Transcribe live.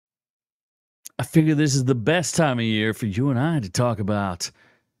I figure this is the best time of year for you and I to talk about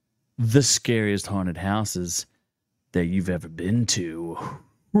the scariest haunted houses that you've ever been to.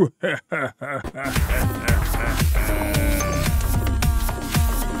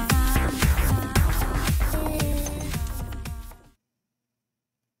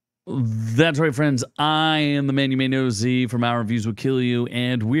 That's right, friends. I am the man you may know, Z, from Our Reviews Will Kill You,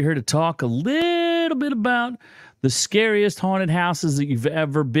 and we're here to talk a little bit about the scariest haunted houses that you've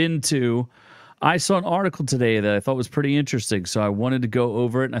ever been to. I saw an article today that I thought was pretty interesting, so I wanted to go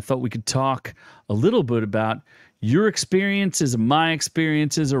over it, and I thought we could talk a little bit about your experiences and my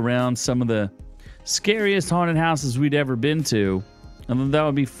experiences around some of the scariest haunted houses we'd ever been to. And that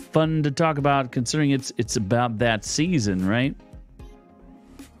would be fun to talk about, considering it's about that season, right?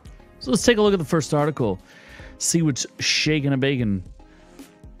 So let's take a look at the first article, see what's shaking and baking.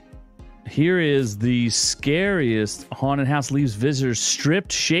 Here is the scariest haunted house leaves visitors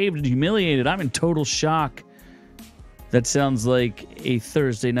stripped, shaved, and humiliated. I'm in total shock. That sounds like a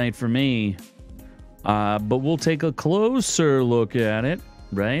Thursday night for me. But we'll take a closer look at it,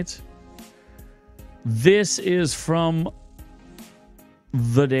 right? This is from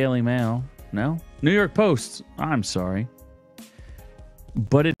the Daily Mail. No? New York Post. I'm sorry.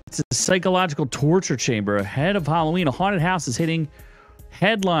 But it's a psychological torture chamber ahead of Halloween. A haunted house is hitting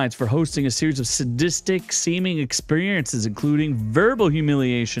headlines for hosting a series of sadistic-seeming experiences, including verbal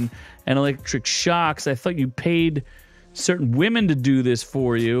humiliation and electric shocks. I thought you paid certain women to do this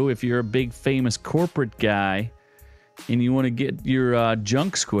for you if you're a big, famous corporate guy and you want to get your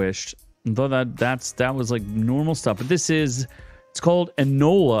junk squished. I thought that was like normal stuff. But it's called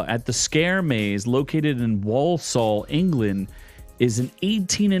Enola at the Scare Maze, located in Walsall, England. Is an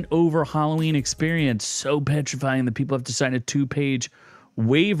 18 and over Halloween experience so petrifying that people have to sign a 2-page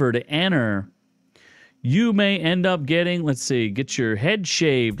waiver to enter. You may end up getting, get your head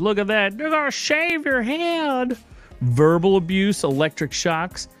shaved. Look at that. They're going to shave your head. Verbal abuse, electric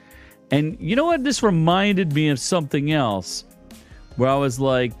shocks. And you know what? This reminded me of something else where I was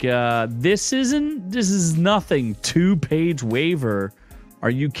like, this is nothing. 2-page waiver. Are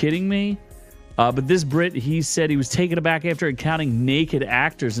you kidding me? But this Brit, he said he was taken aback after encountering naked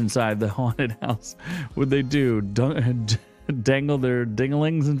actors inside the haunted house. What'd they do? Dangle their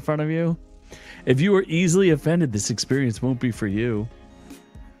dinglings in front of you? If you are easily offended, this experience won't be for you.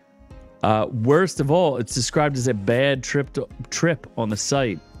 Worst of all, it's described as a bad trip on the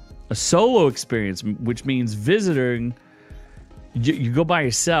site. A solo experience, which means visiting, you go by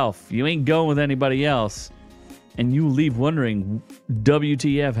yourself. You ain't going with anybody else. And you leave wondering,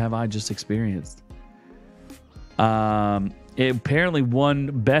 WTF have I just experienced? It apparently won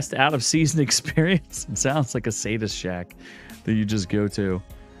Best Out-of-Season Experience. It sounds like a sadist shack that you just go to.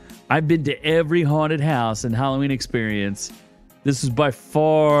 I've been to every haunted house and Halloween experience. This is by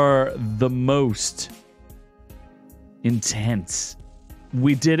far the most intense.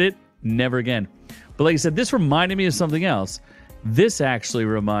 We did it, never again. But like I said, this reminded me of something else. This actually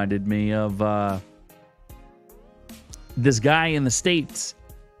reminded me of this guy in the States.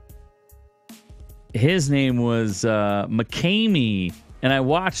 His name was McCamey, and I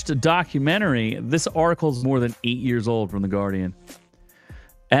watched a documentary. This article's more than 8 years old from The Guardian.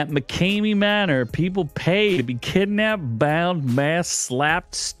 At McCamey Manor, people pay to be kidnapped, bound, masked,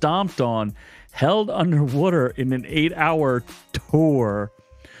 slapped, stomped on, held underwater in an 8-hour tour.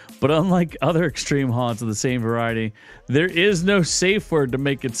 But unlike other extreme haunts of the same variety, there is no safe word to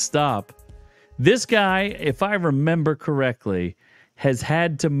make it stop. This guy, if I remember correctly, has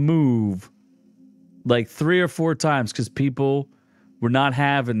had to move like 3 or 4 times because people were not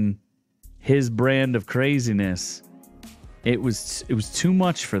having his brand of craziness. It was too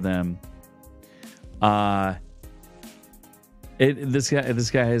much for them. This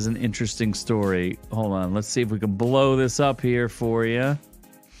guy has an interesting story. Hold on, let's see if we can blow this up here for you.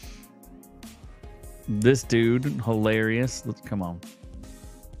 This dude, hilarious. Come on.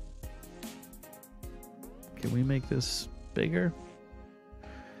 Can we make this bigger?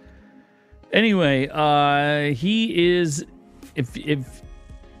 Anyway, he is, if you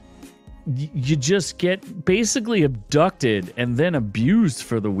just get basically abducted and then abused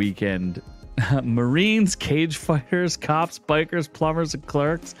for the weekend. Marines, cage fighters, cops, bikers, plumbers, and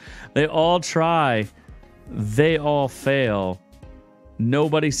clerks, they all try. They all fail.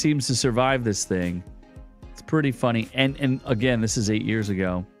 Nobody seems to survive this thing. It's pretty funny. And again, this is 8 years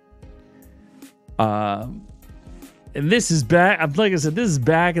ago. And this is back, like I said, this is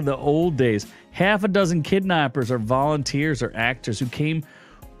back in the old days. Half a dozen kidnappers are volunteers or actors who came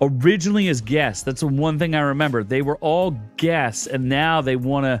originally as guests. That's the one thing I remember. They were all guests, and now they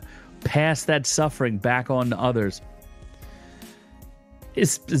want to pass that suffering back on to others.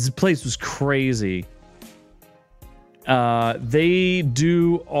 This place was crazy. They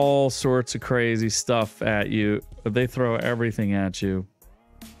do all sorts of crazy stuff at you. They throw everything at you.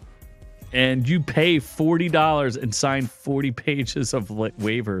 And you pay $40 and sign 40 pages of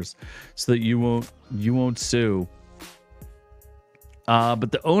waivers so that you won't sue.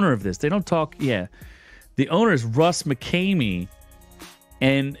 But the owner of this, they don't talk. Yeah, the owner is Russ McCamey,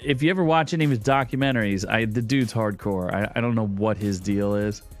 and if you ever watch any of his documentaries, the dude's hardcore. I don't know what his deal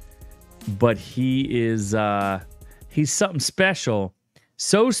is, but he is he's something special,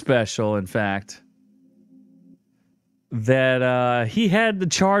 so special, in fact, that he had the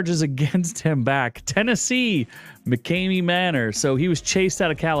charges against him back. Tennessee, McCamey Manor. So he was chased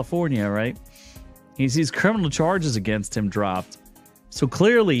out of California, right? He's criminal charges against him dropped. So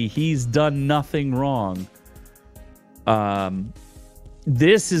clearly he's done nothing wrong.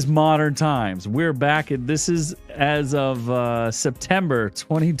 This is modern times. We're back at, this is as of September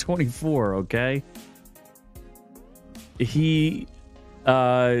 2024, okay? They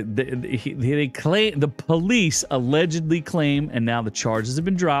claim, the police allegedly claim, and now the charges have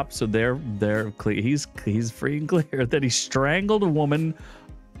been dropped, so they're clear. He's free and clear that he strangled a woman,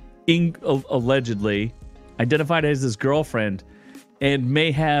 allegedly identified as his girlfriend, and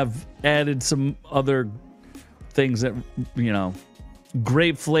may have added some other things that, you know,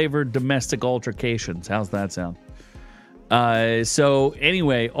 grape flavored domestic altercations. How's that sound? So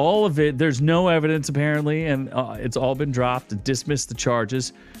anyway, all of it, there's no evidence apparently, and it's all been dropped and dismissed the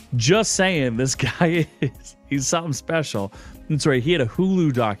charges. Just saying, this guy he's something special. That's right. He had a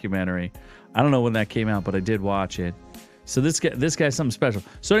Hulu documentary. I don't know when that came out, but I did watch it. So this guy's something special.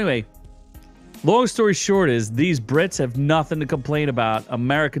 So anyway, long story short is these Brits have nothing to complain about.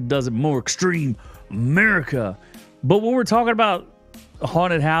 America does it more extreme. America. But when we're talking about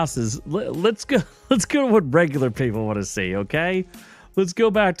haunted houses, let's go to what regular people want to see, okay? Let's go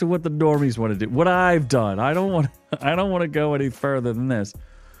back to what the normies want to do. What I've done. I don't want to go any further than this.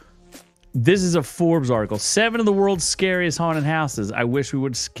 This is a Forbes article. 7 of the world's scariest haunted houses. I wish we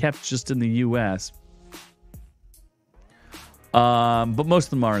would have kept just in the US. But most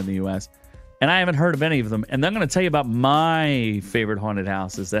of them are in the US. And I haven't heard of any of them. And I'm going to tell you about my favorite haunted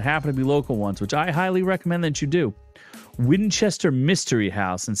houses that happen to be local ones, which I highly recommend that you do. Winchester Mystery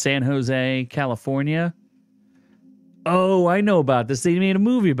House in San Jose, California. Oh, I know about this. They made a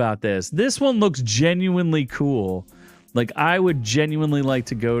movie about this. This one looks genuinely cool. Like, I would genuinely like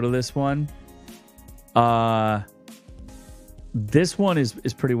to go to this one. This one is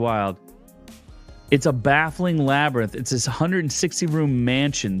pretty wild. It's a baffling labyrinth. It's this 160-room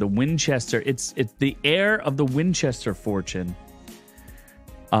mansion, the Winchester. It's the heir of the Winchester fortune.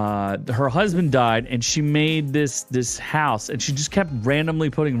 Her husband died, and she made this house, and she just kept randomly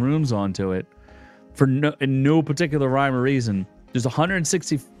putting rooms onto it for no particular rhyme or reason. There's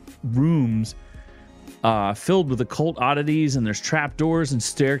 160 rooms filled with occult oddities, and there's trapdoors and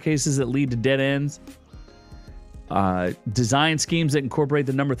staircases that lead to dead ends. Design schemes that incorporate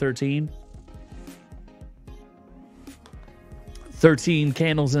the number 13. 13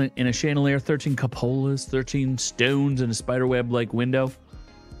 candles in a chandelier, 13 cupolas, 13 stones in a spiderweb-like window.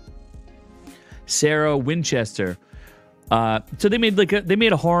 Sarah Winchester. So they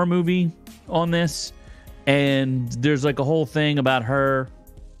made a horror movie on this, and there's like a whole thing about her.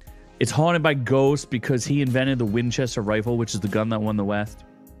 It's haunted by ghosts because he invented the Winchester rifle, which is the gun that won the West.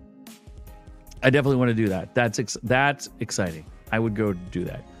 I definitely want to do that. That's exciting. I would go do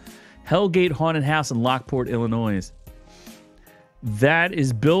that. Hellgate Haunted House in Lockport, Illinois. That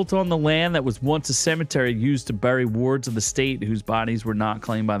is built on the land that was once a cemetery used to bury wards of the state whose bodies were not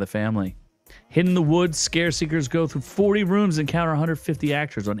claimed by the family. Hidden in the woods, scare seekers go through 40 rooms and encounter 150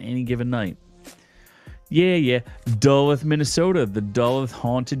 actors on any given night. Yeah. Duluth, Minnesota, the Duluth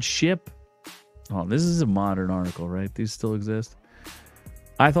Haunted Ship. Oh, this is a modern article, right? These still exist?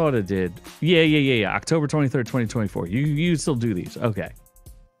 I thought it did. Yeah. October 23rd, 2024. You still do these. Okay.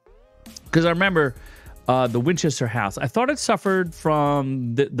 Because I remember the Winchester House. I thought it suffered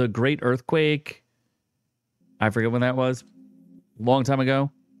from the Great Earthquake. I forget when that was. A long time ago.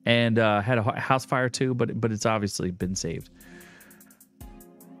 And had a house fire too, but it's obviously been saved.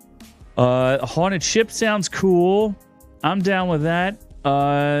 A haunted ship sounds cool. I'm down with that.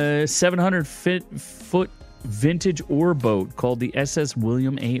 700-foot vintage ore boat called the SS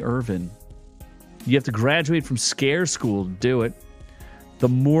William A. Irvin. You have to graduate from Scare School to do it. The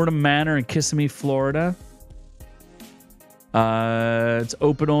Mortem Manor in Kissimmee, Florida. It's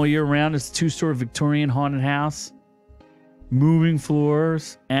open all year round. It's a 2-story Victorian haunted house. Moving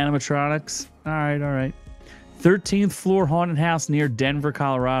floors, animatronics. All right. 13th floor haunted house near Denver,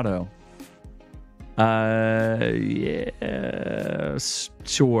 Colorado. Yeah,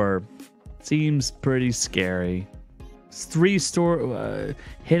 sure. Seems pretty scary. 3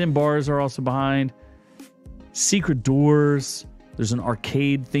 hidden bars are also behind. Secret doors. There's an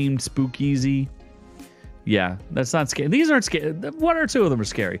arcade-themed speakeasy. Yeah, that's not scary. These aren't scary. 1 or 2 of them are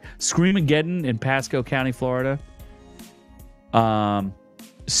scary. Screamageddon in Pasco County, Florida.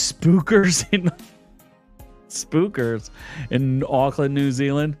 Spookers in Auckland, New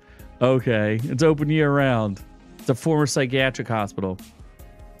Zealand. Okay, it's open year-round. It's a former psychiatric hospital.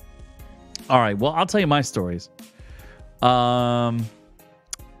 All right, well, I'll tell you my stories. Let's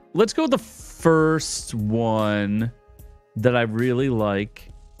go with the first one that I really like,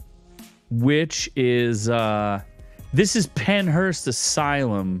 which is this is Penhurst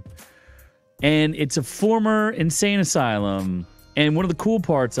Asylum, and it's a former insane asylum. And one of the cool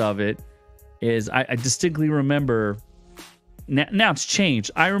parts of it is I distinctly remember. Now it's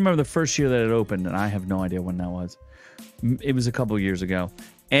changed. I remember the first year that it opened, and I have no idea when that was. It was a couple of years ago.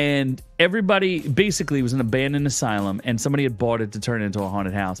 And everybody basically was an abandoned asylum, and somebody had bought it to turn it into a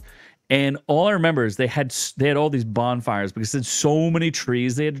haunted house. And all I remember is they had all these bonfires because there's so many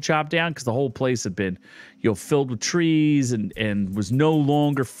trees they had to chop down because the whole place had been, filled with trees and was no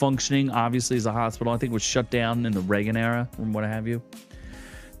longer functioning, obviously, as a hospital. I think it was shut down in the Reagan era or what have you.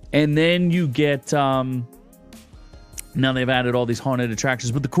 And then you get, now they've added all these haunted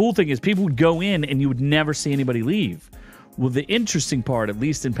attractions. But the cool thing is people would go in and you would never see anybody leave. Well, the interesting part, at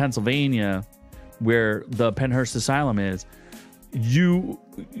least in Pennsylvania, where the Penhurst Asylum is,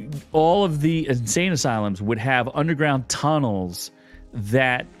 all of the insane asylums would have underground tunnels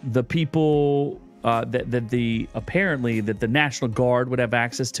that the people that the National Guard would have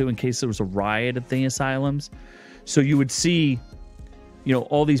access to in case there was a riot at the asylums. So you would see,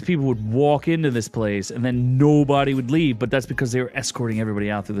 all these people would walk into this place and then nobody would leave, but that's because they were escorting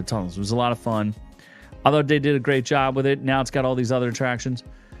everybody out through the tunnels. It was a lot of fun. I thought they did a great job with it. Now it's got all these other attractions.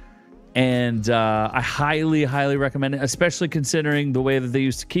 And I highly, highly recommend it, especially considering the way that they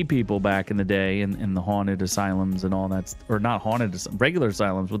used to keep people back in the day in the haunted asylums and all that. Or not haunted, regular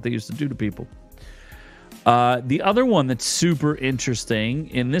asylums, what they used to do to people. The other one that's super interesting,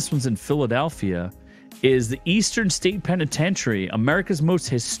 and this one's in Philadelphia, is the Eastern State Penitentiary, America's most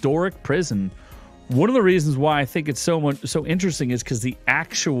historic prison. One of the reasons why I think it's so interesting is because it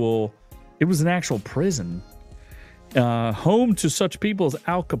was an actual prison. Home to such people as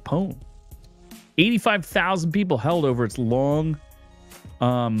Al Capone. 85,000 people held over its long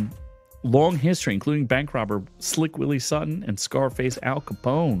history, including bank robber Slick Willie Sutton and Scarface Al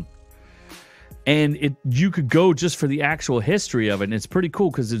Capone. And you could go just for the actual history of it, and it's pretty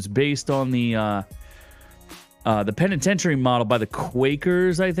cool because it's based on the penitentiary model by the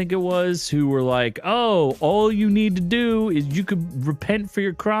Quakers, I think it was, who were like, oh, all you need to do is you could repent for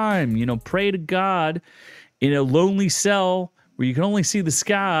your crime, pray to God in a lonely cell where you can only see the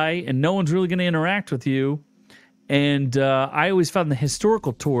sky and no one's really going to interact with you. And I always found the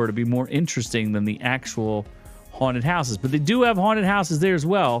historical tour to be more interesting than the actual haunted houses. But they do have haunted houses there as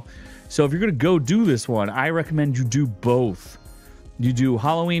well. So if you're going to go do this one, I recommend you do both. You do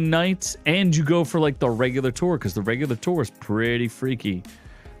Halloween nights and you go for like the regular tour, because the regular tour is pretty freaky.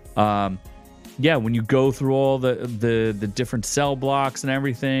 Yeah, when you go through all the different cell blocks and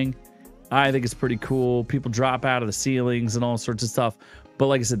everything, I think it's pretty cool. People drop out of the ceilings and all sorts of stuff. But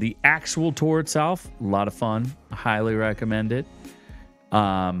like I said, the actual tour itself, a lot of fun. I highly recommend it.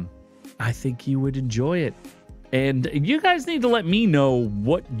 I think you would enjoy it. And you guys need to let me know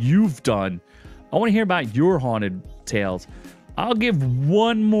what you've done. I want to hear about your haunted tales. I'll give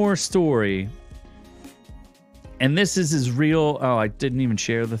one more story. And this is as real. Oh, I didn't even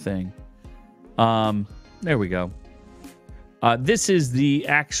share the thing. There we go. This is the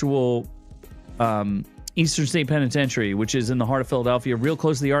actual Eastern State Penitentiary, which is in the heart of Philadelphia, real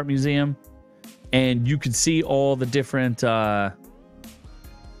close to the Art Museum. And you can see all the different...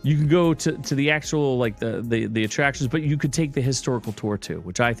 you can go to the actual, like, the attractions, but you could take the historical tour, too,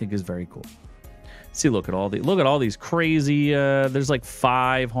 which I think is very cool. See, look at all these crazy... there's like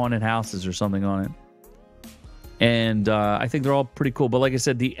 5 haunted houses or something on it. And I think they're all pretty cool. But like I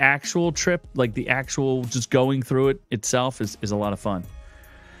said, the actual trip, like the actual just going through it itself is a lot of fun.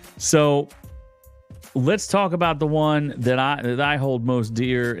 So let's talk about the one that I hold most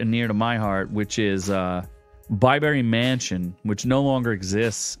dear and near to my heart, which is Byberry Mansion, which no longer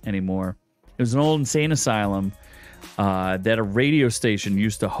exists anymore. It was an old insane asylum that a radio station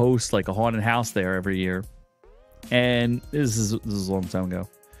used to host, like a haunted house there every year. And this is a long time ago.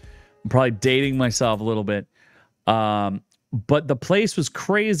 I'm probably dating myself a little bit. But the place was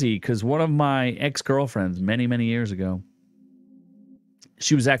crazy because one of my ex-girlfriends many, many years ago,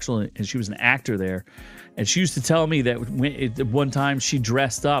 She was an actor there, and she used to tell me that one time she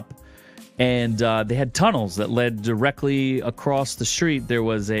dressed up, and they had tunnels that led directly across the street. There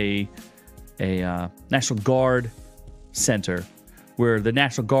was a National Guard center where the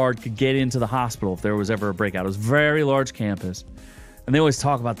National Guard could get into the hospital if there was ever a breakout. It was a very large campus. And they always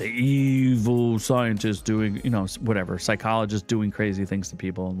talk about the evil scientists doing, whatever, psychologists doing crazy things to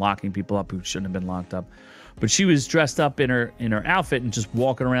people and locking people up who shouldn't have been locked up. But she was dressed up in her outfit and just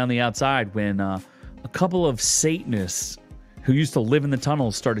walking around the outside when a couple of Satanists who used to live in the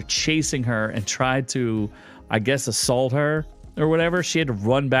tunnels started chasing her and tried to, I guess, assault her or whatever. She had to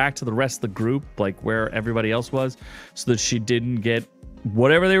run back to the rest of the group, like where everybody else was, so that she didn't get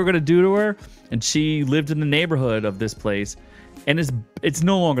whatever they were going to do to her. And she lived in the neighborhood of this place. And it's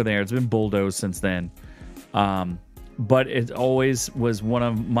no longer there. It's been bulldozed since then. But it always was one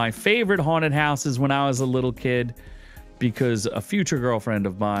of my favorite haunted houses when I was a little kid, because a future girlfriend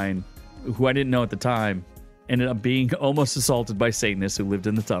of mine, who I didn't know at the time, ended up being almost assaulted by Satanists who lived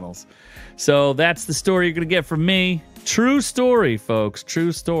in the tunnels. So that's the story you're going to get from me. True story, folks.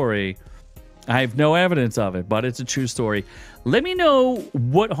 True story. I have no evidence of it, but it's a true story. Let me know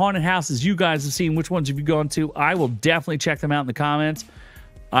what haunted houses you guys have seen. Which ones have you gone to? I will definitely check them out in the comments.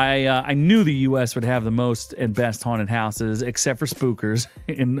 I knew the U.S. would have the most and best haunted houses, except for Spookers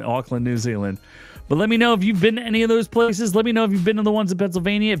in Auckland, New Zealand. But let me know if you've been to any of those places. Let me know if you've been to the ones in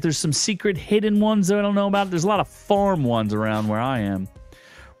Pennsylvania. If there's some secret hidden ones that I don't know about. There's a lot of farm ones around where I am.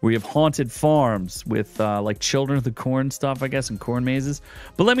 We have haunted farms with like Children of the Corn stuff, I guess, and corn mazes.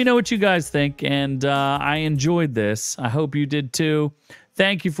 But let me know what you guys think, and I enjoyed this. I hope you did too.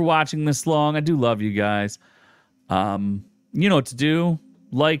 Thank you for watching this long. I do love you guys. You know what to do.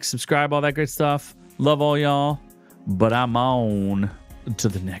 Like, subscribe, all that great stuff. Love all y'all. But I'm on to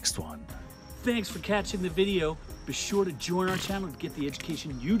the next one. Thanks for catching the video. Be sure to join our channel to get the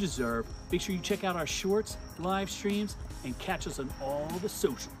education you deserve. Make sure you check out our shorts, live streams, and catch us on all the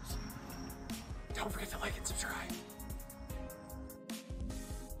socials. Don't forget to like and subscribe.